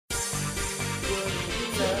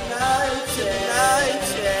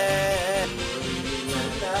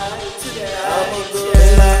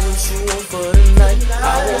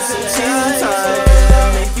want some chill time. Can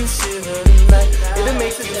I make you shiver tonight? It'll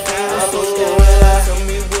make you feel so right. Tell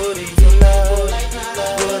me what do you love?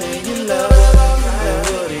 What do you love?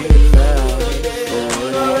 What do you love? What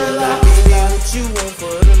do you like? Baby, what you want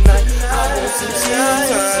for tonight? I want some chill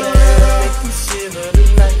time. Can I make you shiver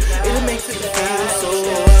tonight? It'll make you feel so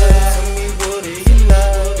right. Tell me what do you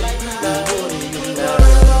love? What do you love?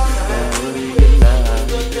 What do you love?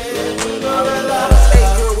 Hey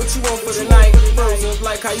girl, what you want for tonight? Frozen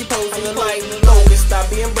like how you pose in the light. Focus, stop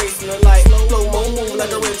be embracing the light. Slow mo move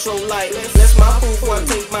like a retro light. Bless my food before I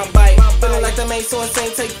take my bite. Feeling like the main so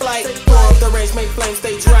insane, take flight. Pour up the range, make flames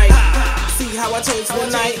stay right. See how I change the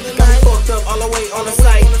night. Got me fucked up all the way on the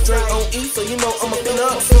site. Drink on E, so you know I'ma fill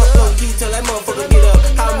up. Slump low key, tell that motherfucker get up.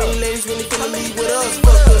 How many ladies really finna leave with us?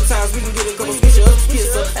 Fuck good times, we can get a couple switches.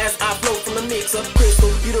 Kiss her as I flow from the mixer. Crystal,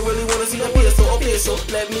 you don't really wanna see the pistol official.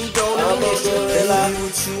 Let me go and miss you. Tell me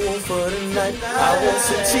what you want for tonight. I want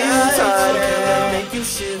some chill time. Can I make you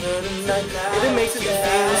shiver tonight? It makes it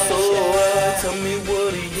feel so right. Tell me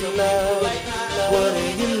what do you love? What do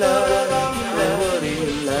you love? What do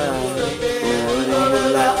you love? What do you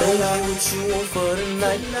like? Tell me what you want for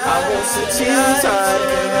tonight. I want some chill time.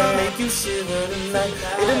 Can I make you shiver tonight?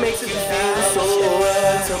 It makes it feel so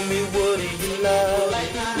right. Tell me what do you love? What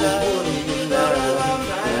do you love?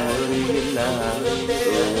 What do you love? What do you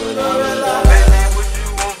love? Baby, what you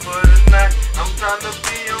want for tonight? I'm tryna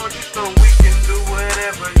be on you so we can do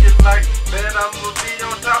whatever you like. Bet I'ma be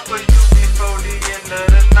on top of you before the end of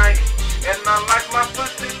the night. And I like my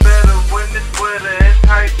pussy better when it's wetter and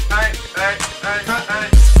tight.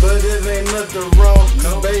 But it ain't nothing wrong,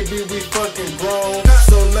 cause baby we fucking grown.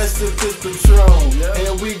 So let's sip this Patron,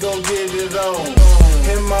 and we gon' get it on.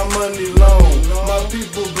 And my money long, my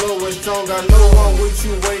people blowing strong. I know I'm with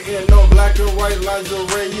you waiting on. Black and white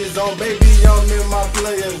lingerie is on. Baby, I'm in my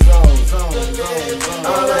player zone.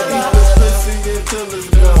 I'ma eat the pussy until it's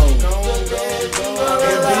gone.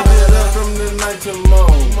 And beat it up from the night to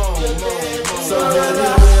morn. So